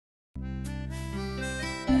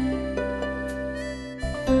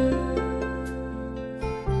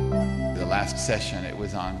last session, it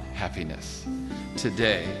was on happiness.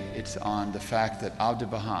 Today, it's on the fact that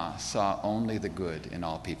Abdu'l-Baha saw only the good in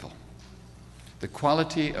all people. The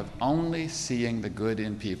quality of only seeing the good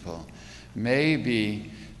in people may be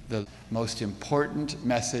the most important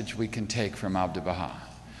message we can take from Abdu'l-Baha.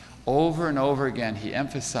 Over and over again, he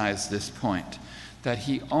emphasized this point, that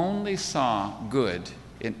he only saw good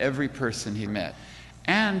in every person he met,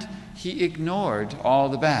 and he ignored all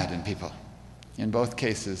the bad in people. In both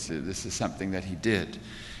cases, this is something that he did.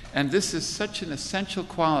 And this is such an essential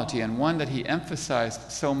quality, and one that he emphasized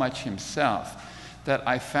so much himself, that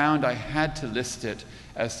I found I had to list it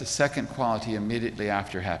as the second quality immediately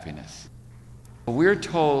after happiness. We're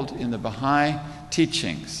told in the Baha'i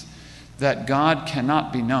teachings that God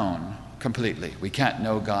cannot be known completely. We can't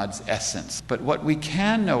know God's essence. But what we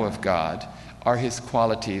can know of God are his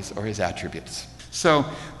qualities or his attributes. So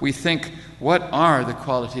we think, what are the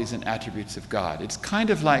qualities and attributes of God? It's kind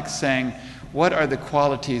of like saying, what are the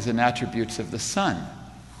qualities and attributes of the sun?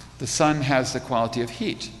 The sun has the quality of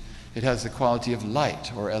heat. It has the quality of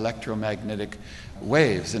light or electromagnetic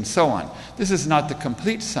waves and so on. This is not the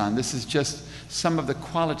complete sun. This is just some of the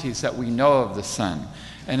qualities that we know of the sun.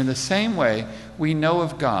 And in the same way, we know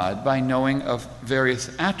of God by knowing of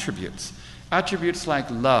various attributes. Attributes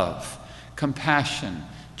like love, compassion,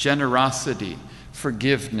 generosity,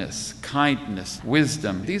 forgiveness, kindness,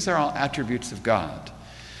 wisdom. These are all attributes of God.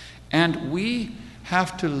 And we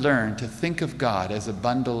have to learn to think of God as a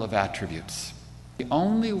bundle of attributes. The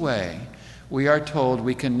only way we are told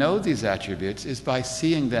we can know these attributes is by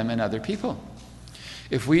seeing them in other people.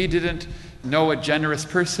 If we didn't know a generous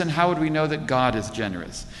person, how would we know that God is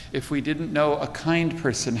generous? If we didn't know a kind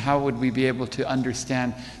person, how would we be able to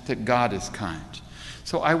understand that God is kind?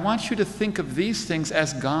 So I want you to think of these things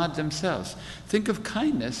as God themselves. Think of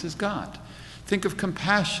kindness as God. Think of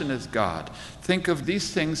compassion as God. Think of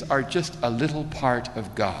these things are just a little part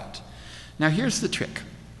of God. Now here's the trick.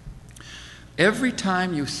 Every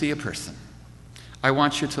time you see a person, I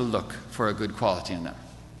want you to look for a good quality in them.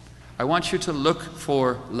 I want you to look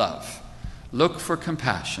for love. Look for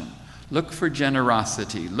compassion. Look for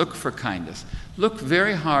generosity. Look for kindness. Look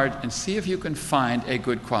very hard and see if you can find a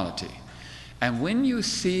good quality. And when you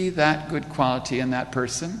see that good quality in that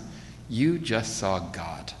person, you just saw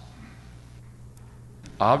God.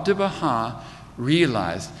 Abdu'l-Baha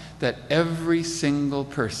realized that every single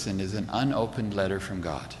person is an unopened letter from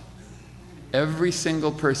God. Every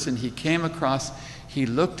single person he came across, he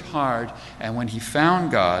looked hard, and when he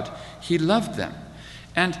found God, he loved them.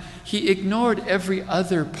 And he ignored every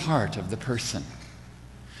other part of the person,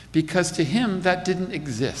 because to him that didn't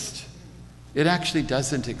exist. It actually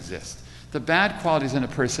doesn't exist. The bad qualities in a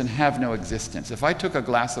person have no existence. If I took a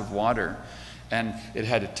glass of water and it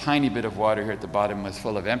had a tiny bit of water here at the bottom was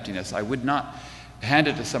full of emptiness, I would not hand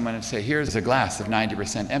it to someone and say, here's a glass of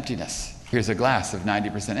 90% emptiness. Here's a glass of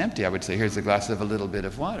 90% empty. I would say, here's a glass of a little bit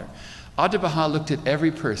of water. Abdu'l-Baha looked at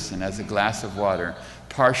every person as a glass of water,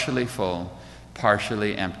 partially full,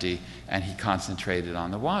 partially empty, and he concentrated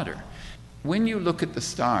on the water. When you look at the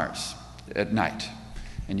stars at night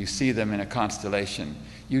and you see them in a constellation,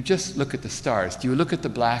 you just look at the stars. Do you look at the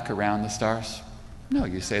black around the stars? No,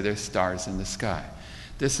 you say there's stars in the sky.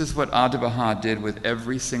 This is what Abdu'l-Baha did with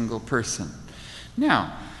every single person.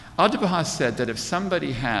 Now, Abdu'l-Baha said that if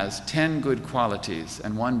somebody has 10 good qualities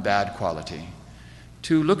and 1 bad quality,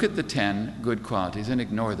 to look at the 10 good qualities and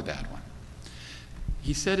ignore the bad one.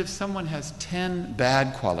 He said if someone has 10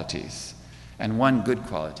 bad qualities and 1 good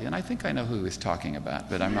quality, and I think I know who he was talking about,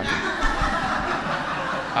 but I'm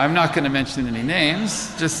not going to mention any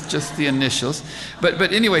names, just the initials.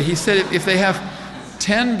 But anyway, he said if they have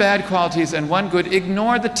 10 bad qualities and 1 good,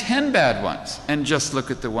 ignore the 10 bad ones and just look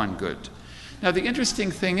at the 1 good. Now the interesting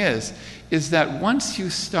thing is that once you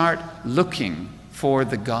start looking for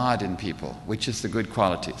the God in people, which is the good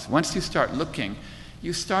qualities, once you start looking,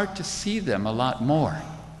 you start to see them a lot more.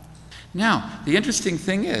 Now, the interesting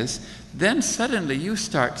thing is, then suddenly you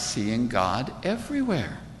start seeing God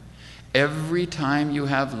everywhere. Every time you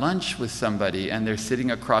have lunch with somebody and they're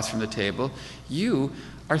sitting across from the table, you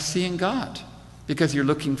are seeing God because you're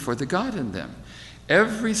looking for the God in them.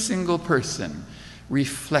 Every single person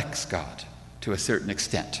reflects God to a certain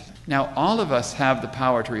extent. Now, all of us have the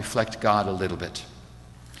power to reflect God a little bit.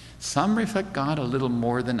 Some reflect God a little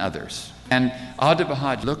more than others. And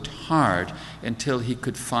Abdu'l-Baha looked hard until he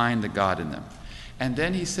could find the God in them. And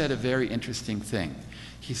then he said a very interesting thing.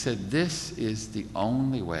 He said, this is the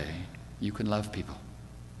only way you can love people.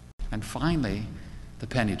 And finally, the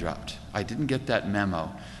penny dropped. I didn't get that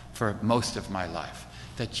memo for most of my life,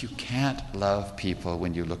 that you can't love people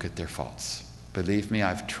when you look at their faults. Believe me,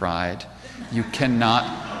 I've tried. You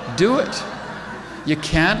cannot do it. You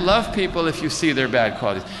can't love people if you see their bad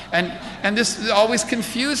qualities. And this always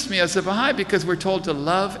confused me as a Baha'i, because we're told to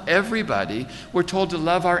love everybody. We're told to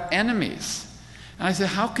love our enemies. And I said,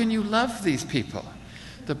 how can you love these people?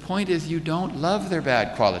 The point is, you don't love their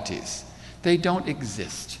bad qualities. They don't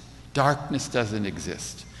exist. Darkness doesn't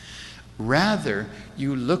exist. Rather,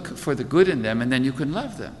 you look for the good in them, and then you can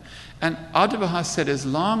love them. And Abdu'l-Baha said, as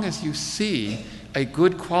long as you see a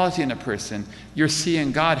good quality in a person, you're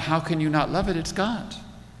seeing God. How can you not love it? It's God.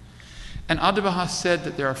 And Abdu'l-Baha said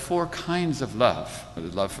that there are 4 kinds of love. The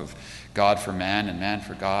love of God for man, and man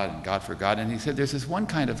for God, and God for God. And he said there's this one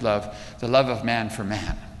kind of love, the love of man for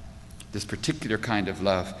man. This particular kind of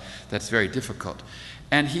love that's very difficult.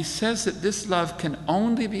 And he says that this love can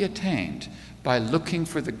only be attained by looking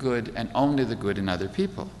for the good and only the good in other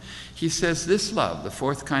people. He says this love, the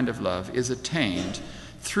 4th kind of love, is attained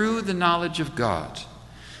through the knowledge of God,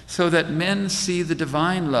 so that men see the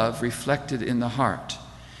divine love reflected in the heart.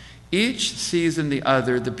 Each sees in the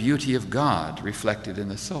other the beauty of God reflected in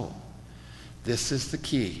the soul. This is the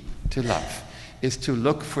key to love, is to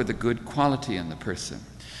look for the good quality in the person.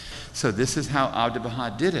 So this is how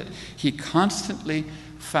Abdu'l-Baha did it. He constantly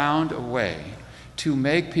found a way to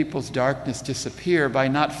make people's darkness disappear by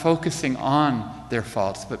not focusing on their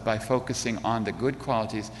faults, but by focusing on the good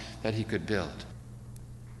qualities that he could build.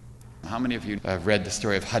 How many of you have read the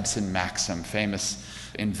story of Hudson Maxim, famous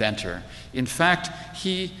inventor? In fact,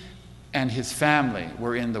 he and his family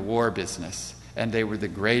were in the war business, and they were the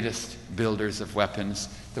greatest builders of weapons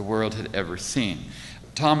the world had ever seen.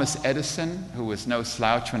 Thomas Edison, who was no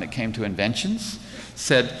slouch when it came to inventions,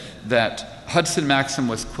 said that Hudson Maxim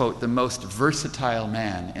was, quote, the most versatile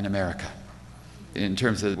man in America in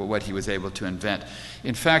terms of what he was able to invent.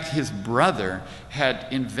 In fact, his brother had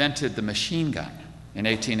invented the machine gun in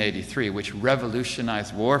 1883, which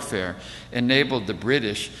revolutionized warfare, enabled the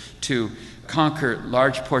British to conquer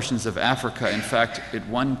large portions of Africa. In fact, at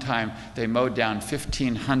one time, they mowed down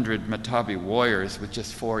 1,500 Matabi warriors with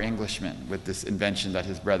just 4 Englishmen with this invention that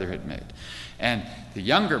his brother had made. And the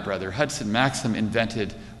younger brother, Hudson Maxim,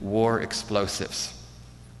 invented war explosives,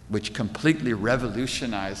 which completely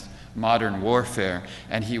revolutionized modern warfare,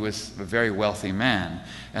 and he was a very wealthy man.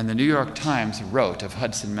 And the New York Times wrote of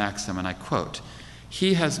Hudson Maxim, and I quote,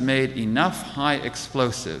 "He has made enough high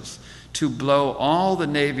explosives to blow all the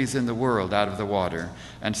navies in the world out of the water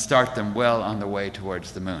and start them well on the way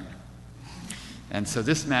towards the moon." And so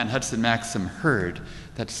this man, Hudson Maxim, heard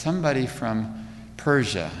that somebody from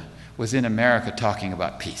Persia was in America talking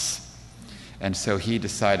about peace. And so he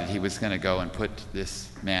decided he was going to go and put this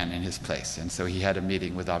man in his place. And so he had a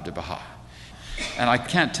meeting with Abdu'l-Baha. And I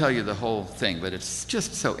can't tell you the whole thing, but it's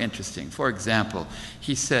just so interesting. For example,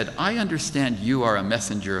 he said, "I understand you are a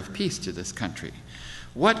messenger of peace to this country.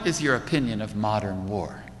 What is your opinion of modern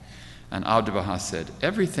war?" And Abdu'l-Baha said,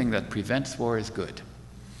 "Everything that prevents war is good."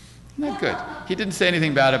 Isn't that good? He didn't say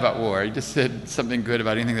anything bad about war. He just said something good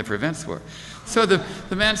about anything that prevents war. So the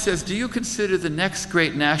man says, "Do you consider the next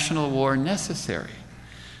great national war necessary?"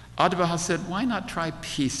 Abdu'l-Baha said, "Why not try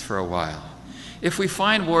peace for a while? If we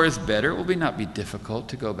find war is better, it will not be difficult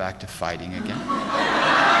to go back to fighting again."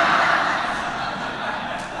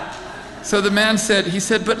 So the man said,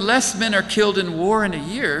 "But less men are killed in war in a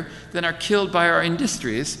year than are killed by our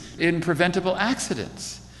industries in preventable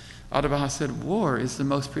accidents." Abdu'l-Baha said, "War is the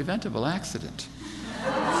most preventable accident."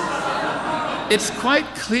 It's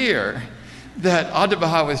quite clear that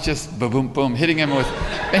Abdu'l-Baha was just boom, boom, hitting him with,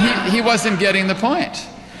 and he wasn't getting the point.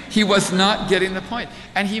 He was not getting the point.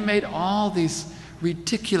 And he made all these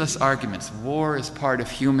ridiculous arguments. War is part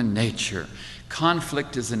of human nature.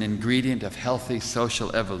 Conflict is an ingredient of healthy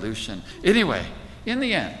social evolution. Anyway, in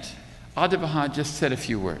the end, Abdu'l-Baha just said a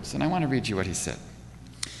few words, and I want to read you what he said.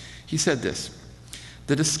 He said this: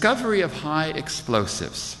 "The discovery of high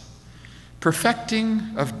explosives,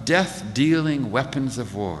 perfecting of death-dealing weapons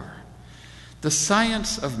of war, the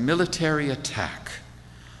science of military attack,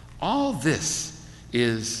 all this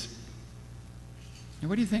is..."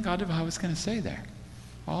 What do you think Abdu'l-Baha was going to say there?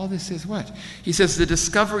 All this is what? He says the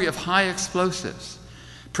discovery of high explosives,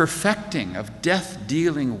 perfecting of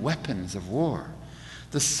death-dealing weapons of war,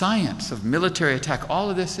 the science of military attack, all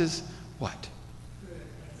of this is what?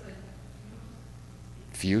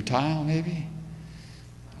 Futile, maybe?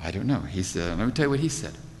 I don't know. He said, let me tell you what he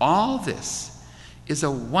said. All this is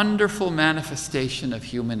a wonderful manifestation of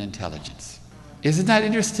human intelligence. Isn't that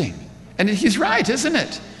interesting? And he's right, isn't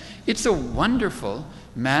it? It's a wonderful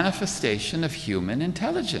manifestation of human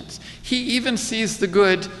intelligence. He even sees the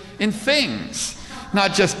good in things,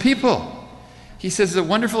 not just people. He says it's a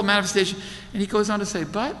wonderful manifestation. And he goes on to say,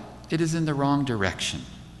 but it is in the wrong direction.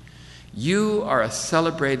 You are a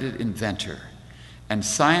celebrated inventor and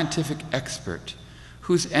scientific expert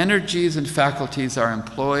whose energies and faculties are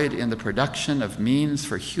employed in the production of means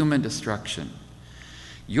for human destruction.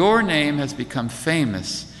 Your name has become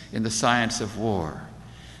famous in the science of war.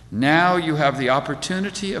 Now you have the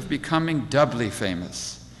opportunity of becoming doubly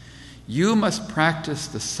famous. You must practice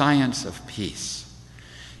the science of peace.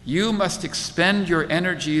 You must expend your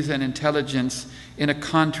energies and intelligence in a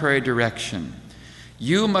contrary direction.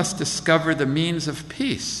 You must discover the means of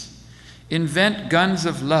peace. Invent guns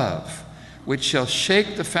of love, which shall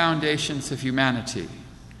shake the foundations of humanity.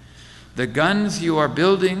 The guns you are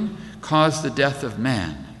building cause the death of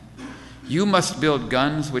man. You must build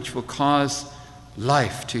guns which will cause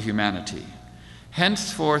life to humanity.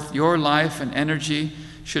 Henceforth, your life and energy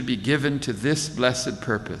should be given to this blessed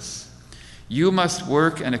purpose. You must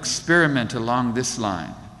work and experiment along this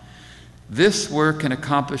line. This work and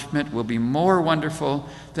accomplishment will be more wonderful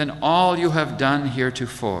than all you have done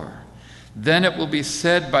heretofore. Then it will be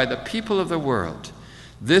said by the people of the world,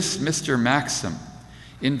 this Mr. Maxim,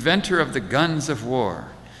 inventor of the guns of war,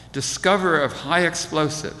 discoverer of high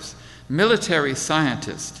explosives, military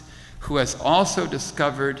scientist, who has also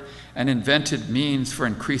discovered and invented means for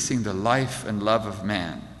increasing the life and love of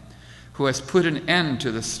man, who has put an end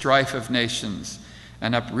to the strife of nations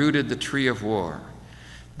and uprooted the tree of war.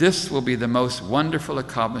 This will be the most wonderful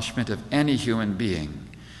accomplishment of any human being.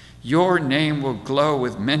 Your name will glow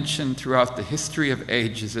with mention throughout the history of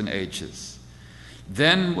ages and ages.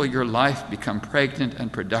 Then will your life become pregnant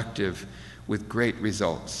and productive with great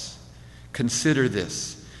results. Consider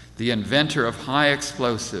this. The inventor of high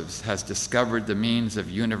explosives has discovered the means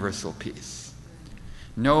of universal peace.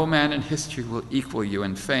 No man in history will equal you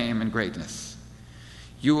in fame and greatness.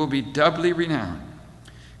 You will be doubly renowned.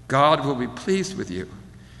 God will be pleased with you.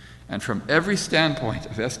 And from every standpoint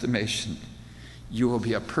of estimation, you will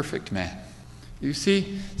be a perfect man. You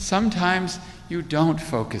see, sometimes you don't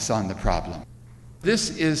focus on the problem.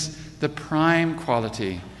 This is the prime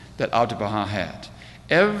quality that Abdu'l-Baha had.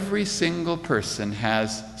 Every single person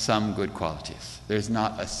has some good qualities. There's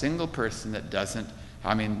not a single person that doesn't.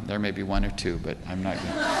 I mean, there may be one or two, but I'm not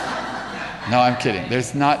going to. No, I'm kidding.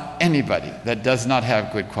 There's not anybody that does not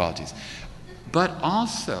have good qualities. But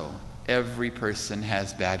also, every person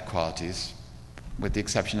has bad qualities, with the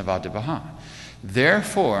exception of Abdu'l-Baha.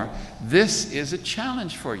 Therefore, this is a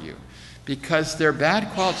challenge for you, because their bad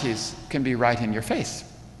qualities can be right in your face.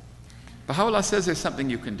 Baha'u'llah says there's something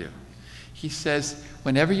you can do. He says,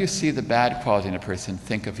 whenever you see the bad quality in a person,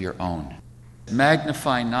 think of your own.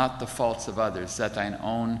 Magnify not the faults of others, that thine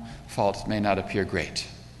own faults may not appear great.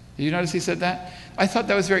 Did you notice he said that? I thought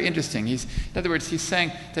that was very interesting. In other words, he's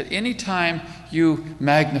saying that any time you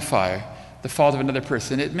magnify the fault of another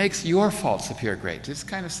person, it makes your faults appear great. It's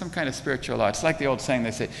kind of some kind of spiritual law. It's like the old saying,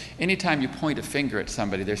 they say, anytime you point a finger at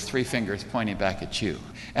somebody, there's 3 fingers pointing back at you.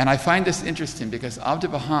 And I find this interesting because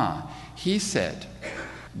Abdu'l-Baha, he said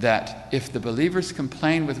that if the believers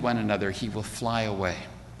complain with one another, he will fly away.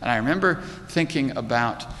 And I remember thinking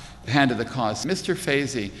about Hand of the Cause. Mr.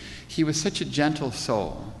 Faizi, he was such a gentle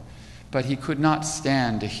soul, but he could not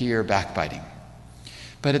stand to hear backbiting.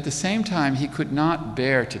 But at the same time, he could not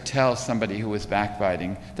bear to tell somebody who was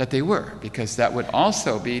backbiting that they were, because that would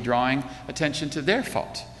also be drawing attention to their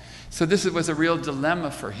fault. So this was a real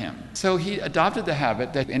dilemma for him. So he adopted the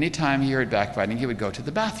habit that any time he heard backbiting, he would go to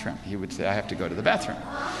the bathroom. He would say, I have to go to the bathroom.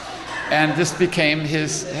 And this became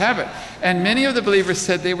his habit. And many of the believers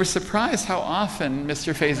said they were surprised how often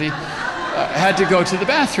Mr. Faizi had to go to the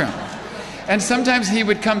bathroom. And sometimes he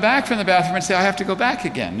would come back from the bathroom and say, I have to go back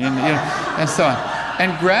again, and so on.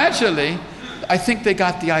 And gradually, I think they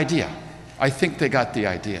got the idea.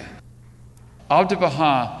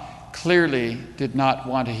 Abdu'l-Baha clearly did not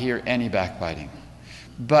want to hear any backbiting.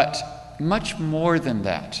 But much more than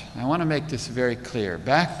that, I want to make this very clear.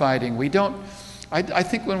 Backbiting, I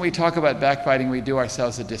think when we talk about backbiting, we do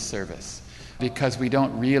ourselves a disservice because we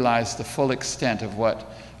don't realize the full extent of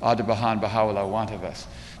what Abdu'l-Baha and Baha'u'llah want of us.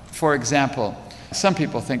 For example, some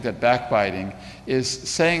people think that backbiting is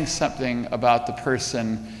saying something about the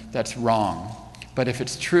person that's wrong, but if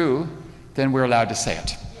it's true, then we're allowed to say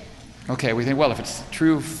it. Okay, we think, well, if it's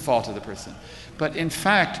true fault of the person. But in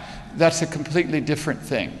fact, that's a completely different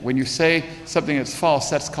thing. When you say something that's false,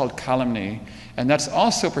 that's called calumny, and that's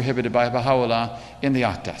also prohibited by Baha'u'llah in the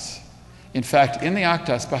Aqdas. In fact, in the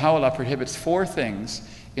Aqdas, Baha'u'llah prohibits 4 things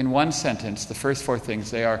in one sentence. The first 4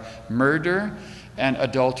 things, they are murder and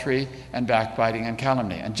adultery and backbiting and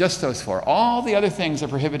calumny. And just those 4. All the other things are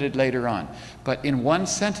prohibited later on. But in one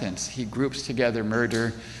sentence, he groups together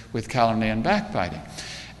murder with calumny and backbiting.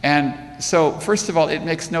 And so, first of all, it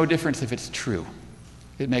makes no difference if it's true.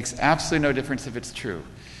 It makes absolutely no difference if it's true.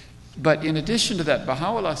 But in addition to that,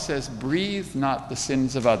 Baha'u'llah says, breathe not the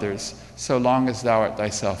sins of others so long as thou art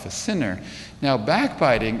thyself a sinner. Now,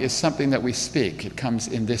 backbiting is something that we speak. It comes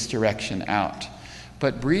in this direction out.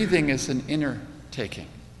 But breathing is an inner taking.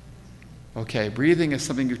 Okay, breathing is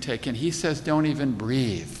something you take in. He says, don't even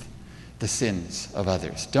breathe the sins of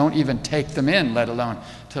others. Don't even take them in, let alone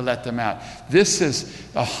to let them out. This is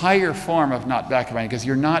a higher form of not backbiting, because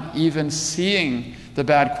you're not even seeing the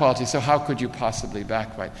bad quality, so how could you possibly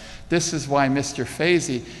backbite? This is why Mr.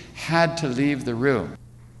 Faizi had to leave the room.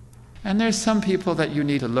 And there's some people that you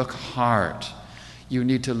need to look hard. You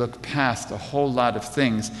need to look past a whole lot of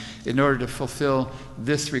things in order to fulfill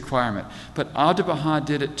this requirement. But Abdu'l-Baha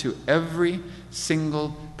did it to every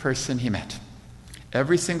single person he met.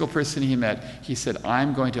 Every single person he met, he said,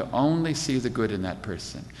 I'm going to only see the good in that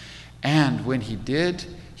person. And when he did,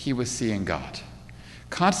 he was seeing God.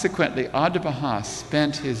 Consequently, Abdu'l-Baha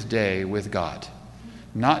spent his day with God.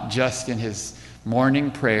 Not just in his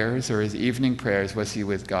morning prayers or his evening prayers was he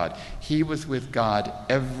with God. He was with God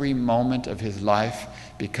every moment of his life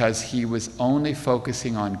because he was only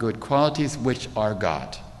focusing on good qualities, which are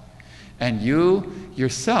God. And you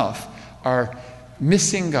yourself are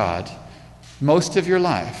missing God most of your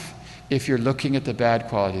life if you're looking at the bad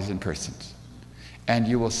qualities in persons. And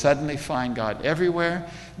you will suddenly find God everywhere.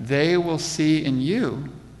 They will see in you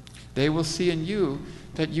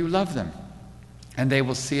that you love them. And they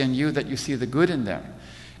will see in you that you see the good in them.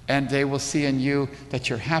 And they will see in you that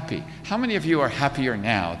you're happy. How many of you are happier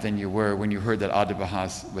now than you were when you heard that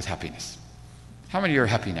Abdu'l-Baha was happiness? How many of you are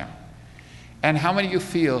happy now? And how many of you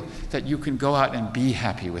feel that you can go out and be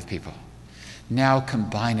happy with people? Now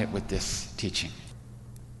combine it with this teaching.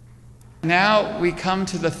 Now we come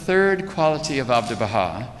to the third quality of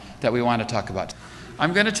Abdu'l-Baha that we want to talk about.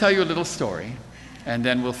 I'm going to tell you a little story, and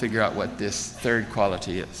then we'll figure out what this third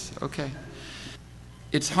quality is. Okay?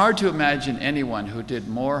 It's hard to imagine anyone who did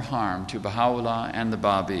more harm to Baha'u'llah and the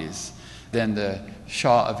Babis than the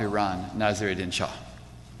Shah of Iran, Nasruddin Shah.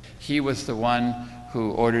 He was the one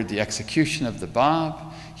who ordered the execution of the Bab.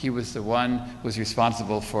 He was the one who was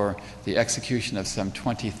responsible for the execution of some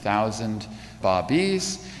 20,000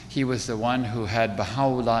 Babis. He was the one who had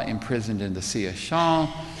Baha'u'llah imprisoned in the Sia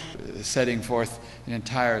Shah, setting forth an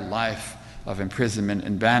entire life of imprisonment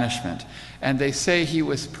and banishment. And they say he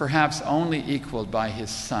was perhaps only equaled by his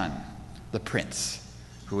son, the prince,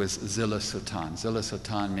 who was Zillah Sultan. Zillah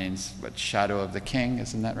Sultan means, what, shadow of the king,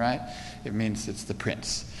 isn't that right? It means it's the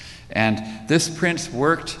prince. And this prince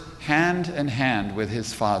worked hand in hand with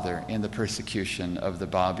his father in the persecution of the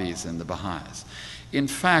Babis and the Baha'is. In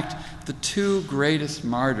fact, the two greatest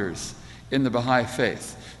martyrs in the Baha'i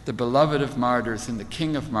faith, the beloved of martyrs and the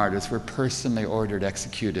king of martyrs, were personally ordered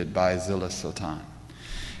executed by Zillah Sultan.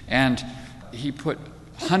 And he put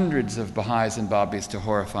hundreds of Baha'is and Babis to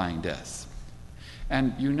horrifying deaths.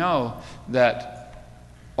 And you know that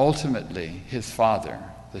ultimately his father,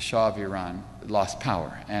 the Shah of Iran, lost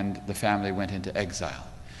power and the family went into exile.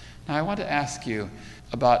 Now I want to ask you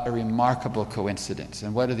about a remarkable coincidence,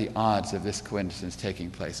 and what are the odds of this coincidence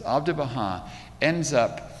taking place? Abdu'l-Baha ends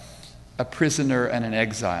up a prisoner and an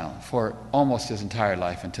exile for almost his entire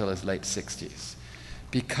life until his late 60s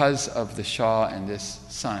because of the Shah and this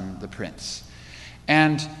son, the prince.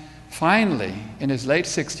 And finally, in his late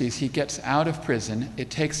 60s, he gets out of prison.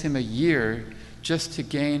 It takes him a year just to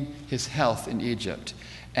gain his health in Egypt.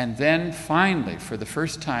 And then finally, for the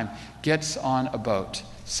first time, gets on a boat,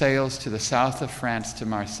 sails to the south of France to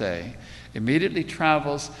Marseille, immediately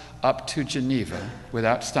travels up to Geneva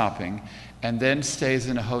without stopping, and then stays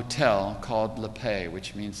in a hotel called La Paix,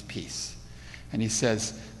 which means peace. And he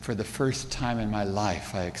says, for the first time in my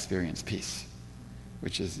life, I experienced peace,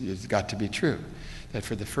 which has got to be true, that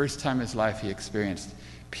for the first time in his life, he experienced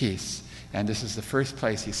peace. And this is the first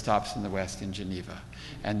place he stops in the West, in Geneva,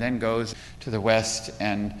 and then goes to the West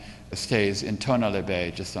and stays in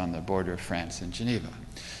Tonneau-les-Bains, just on the border of France and Geneva.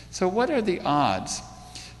 So what are the odds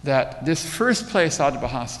that this first place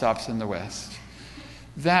Abdu'l-Baha stops in the West,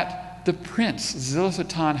 that the prince, Zillah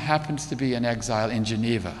Sultan, happens to be in exile in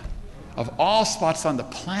Geneva, of all spots on the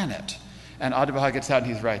planet, and Abdu'l-Baha gets out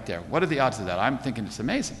and he's right there? What are the odds of that? I'm thinking it's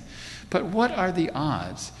amazing. But what are the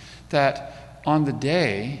odds that on the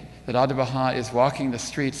day that Abdu'l-Baha is walking the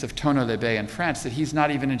streets of Tonneau-les-Bains in France, that he's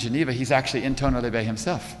not even in Geneva, he's actually in Tonneau-les-Bains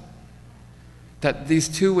himself? That these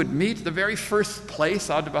two would meet, the very first place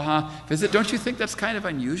Abdu'l-Baha visit. Don't you think that's kind of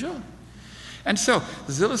unusual? And so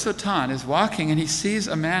Zillah Sultan is walking and he sees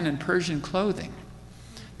a man in Persian clothing.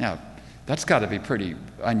 Now, that's got to be pretty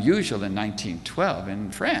unusual in 1912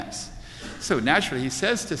 in France. So naturally, he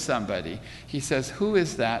says to somebody, he says, who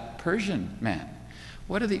is that Persian man?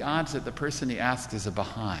 What are the odds that the person he asks is a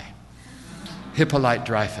Baha'i? Hippolyte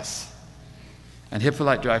Dreyfus. And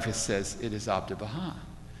Hippolyte Dreyfus says, it is Abdu'l-Baha.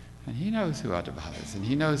 And he knows who Abdu'l-Baha is, and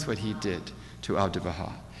he knows what he did to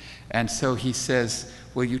Abdu'l-Baha. And so he says,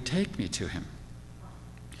 will you take me to him?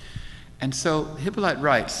 And so Hippolyte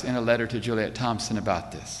writes in a letter to Juliet Thompson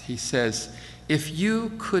about this. He says, if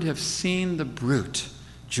you could have seen the brute,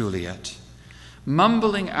 Juliet,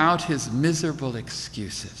 mumbling out his miserable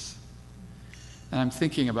excuses. And I'm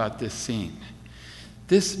thinking about this scene.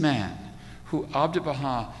 This man, who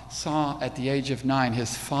Abdu'l-Baha saw at the age of 9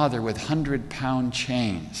 his father with 100-pound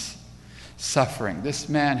chains suffering. This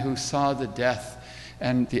man who saw the death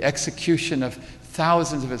and the execution of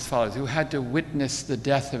thousands of his followers, who had to witness the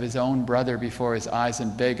death of his own brother before his eyes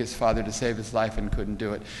and beg his father to save his life and couldn't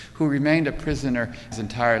do it, who remained a prisoner his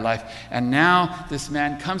entire life. And now this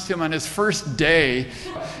man comes to him on his first day,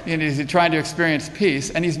 and he's trying to experience peace,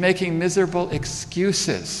 and he's making miserable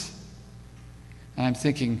excuses. And I'm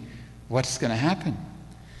thinking, what's going to happen?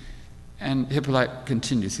 And Hippolyte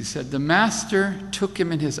continues. He said, the master took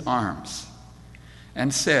him in his arms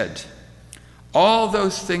and said, all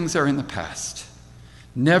those things are in the past.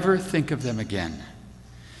 Never think of them again.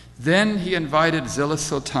 Then he invited Zillah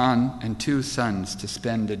Sultan and 2 sons to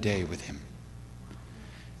spend a day with him.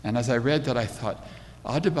 And as I read that, I thought,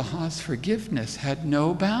 Abdu'l-Baha's forgiveness had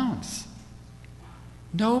no bounds.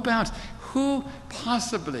 No bounds. Who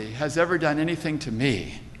possibly has ever done anything to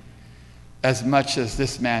me as much as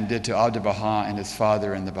this man did to Abdu'l-Baha and his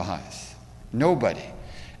father and the Baha'is? Nobody.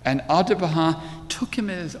 And Abdu'l-Baha took him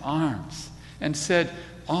in his arms and said,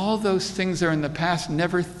 all those things are in the past,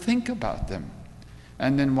 never think about them.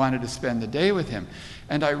 And then wanted to spend the day with him.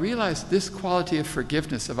 And I realized this quality of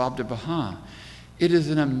forgiveness of Abdu'l-Baha, it is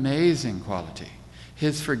an amazing quality.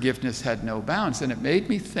 His forgiveness had no bounds. And it made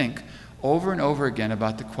me think over and over again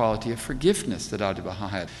about the quality of forgiveness that Abdu'l-Baha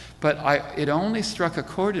had. But it only struck a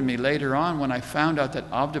chord in me later on when I found out that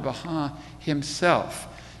Abdu'l-Baha himself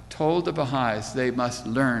told the Baha'is they must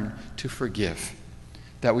learn to forgive.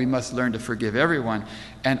 That we must learn to forgive everyone.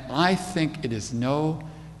 And I think it is no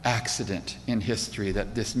accident in history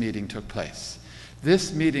that this meeting took place.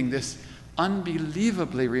 This meeting, this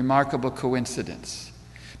unbelievably remarkable coincidence.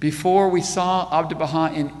 Before we saw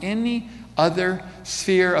Abdu'l-Baha in any other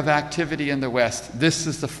sphere of activity in the West, this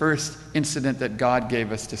is the first incident that God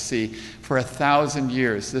gave us to see. For 1,000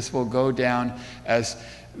 years, this will go down as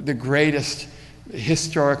the greatest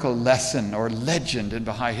historical lesson or legend in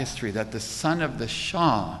Baha'i history, that the son of the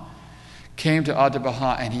Shah came to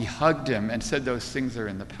Abdu'l-Baha and he hugged him and said those things are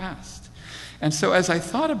in the past. And so as I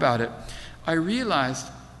thought about it, I realized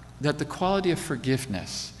that the quality of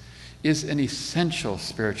forgiveness is an essential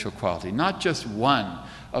spiritual quality, not just one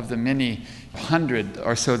of the many 100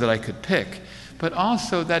 or so that I could pick, but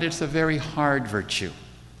also that it's a very hard virtue.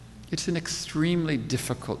 It's an extremely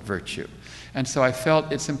difficult virtue. And so I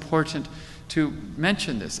felt it's important to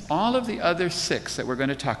mention this. All of the other 6 that we're going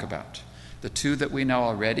to talk about, the 2 that we know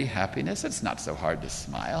already, happiness, it's not so hard to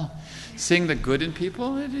smile. Seeing the good in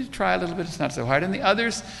people, you try a little bit, it's not so hard. And the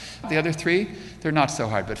other 3, they're not so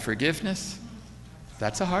hard. But forgiveness,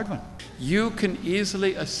 that's a hard one. You can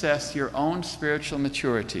easily assess your own spiritual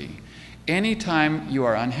maturity anytime you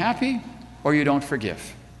are unhappy or you don't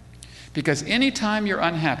forgive. Because anytime you're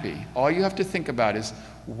unhappy, all you have to think about is,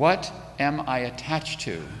 what am I attached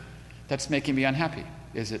to that's making me unhappy?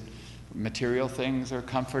 Is it material things or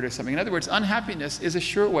comfort or something? In other words, unhappiness is a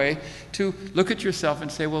sure way to look at yourself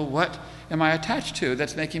and say, well, what am I attached to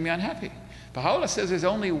that's making me unhappy? Baha'u'llah says there's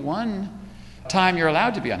only one time you're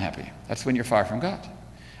allowed to be unhappy. That's when you're far from God.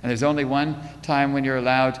 And there's only one time when you're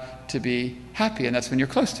allowed to be happy, and that's when you're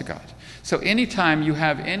close to God. So anytime you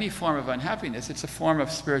have any form of unhappiness, it's a form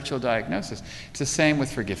of spiritual diagnosis. It's the same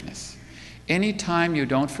with forgiveness. Anytime you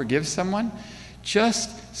don't forgive someone,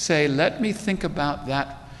 just say, let me think about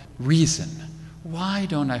that reason. Why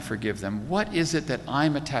don't I forgive them? What is it that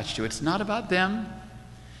I'm attached to? It's not about them.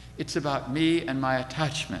 It's about me and my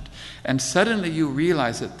attachment. And suddenly you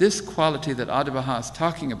realize that this quality that Abdu'l-Baha is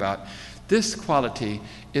talking about, this quality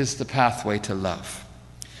is the pathway to love.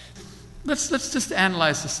 Let's just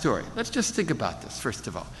analyze the story. Let's just think about this, first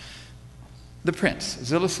of all. The prince,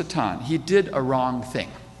 Zillah Sultan, he did a wrong thing.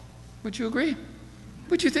 Would you agree?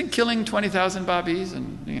 Would you think killing 20,000 Babis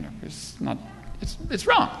it's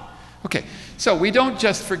wrong? Okay, so we don't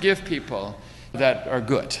just forgive people that are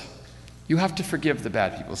good. You have to forgive the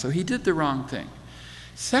bad people. So he did the wrong thing.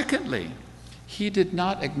 Secondly, he did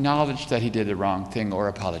not acknowledge that he did the wrong thing or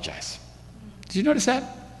apologize. Did you notice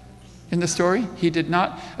that? in the story? He did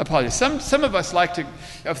not apologize. Some of us like to,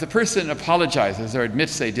 if the person apologizes or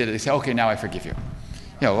admits they did it, they say, okay, now I forgive you.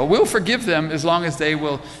 Well, we'll forgive them as long as they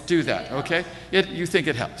will do that, okay? You think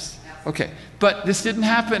it helps. Okay, but this didn't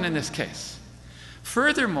happen in this case.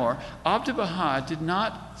 Furthermore, Abdu'l-Baha did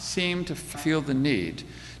not seem to feel the need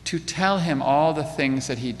to tell him all the things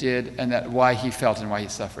that he did and that why he felt and why he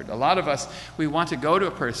suffered. A lot of us, we want to go to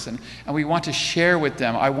a person and we want to share with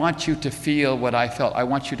them, I want you to feel what I felt. I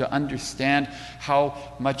want you to understand how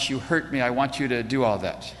much you hurt me. I want you to do all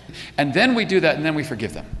that. And then we do that and then we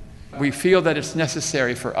forgive them. We feel that it's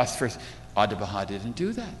necessary for us first. Abdu'l-Baha didn't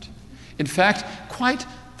do that. In fact, quite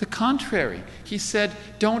the contrary. He said,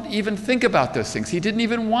 don't even think about those things. He didn't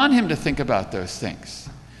even want him to think about those things.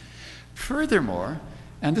 Furthermore,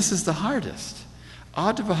 and this is the hardest,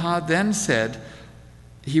 Abdu'l-Baha then said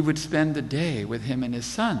he would spend the day with him and his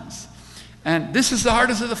sons. And this is the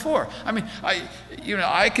hardest of the four. I mean,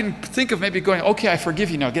 I can think of maybe going, okay, I forgive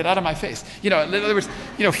you now, get out of my face. In other words,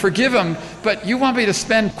 forgive them, but you want me to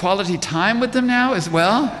spend quality time with them now as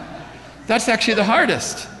well? That's actually the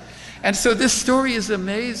hardest. And so this story is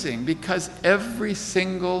amazing because every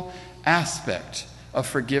single aspect of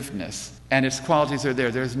forgiveness and its qualities are there.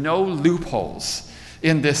 There's no loopholes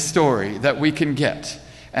in this story that we can get.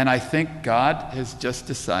 And I think God has just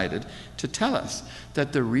decided to tell us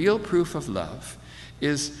that the real proof of love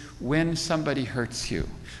is when somebody hurts you,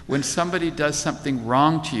 when somebody does something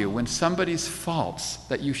wrong to you, when somebody's faults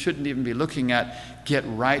that you shouldn't even be looking at get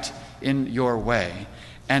right in your way,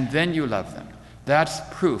 and then you love them. That's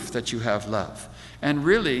proof that you have love. And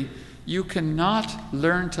really, you cannot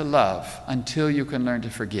learn to love until you can learn to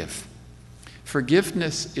forgive.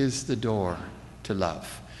 Forgiveness is the door to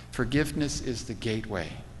love. Forgiveness is the gateway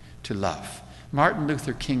to love. Martin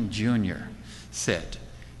Luther King Jr. said,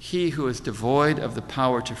 "He who is devoid of the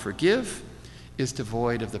power to forgive is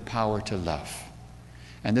devoid of the power to love."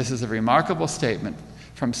 And this is a remarkable statement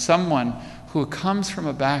from someone who comes from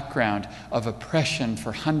a background of oppression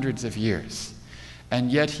for hundreds of years. And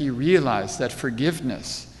yet he realized that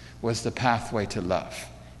forgiveness was the pathway to love.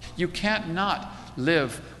 You can't not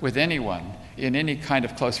live with anyone in any kind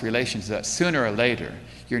of close relations that sooner or later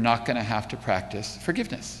you're not going to have to practice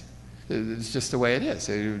forgiveness. It's just the way it is.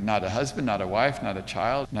 Not a husband, not a wife, not a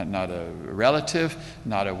child, not a relative,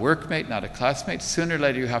 not a workmate, not a classmate. Sooner or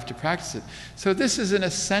later you have to practice it. So this is an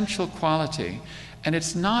essential quality, and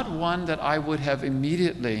it's not one that I would have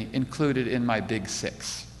immediately included in my big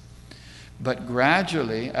six. But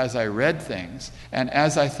gradually, as I read things, and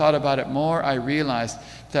as I thought about it more, I realized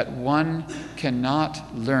that one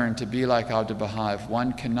cannot learn to be like Abdu'l-Baha if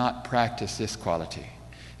one cannot practice this quality.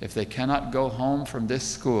 If they cannot go home from this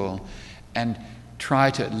school and try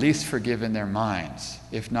to at least forgive in their minds,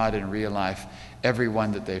 if not in real life,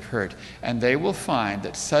 everyone that they've hurt. And they will find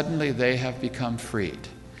that suddenly they have become freed,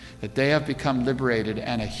 that they have become liberated,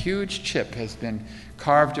 and a huge chip has been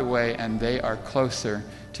carved away, and they are closer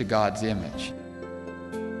to God's image.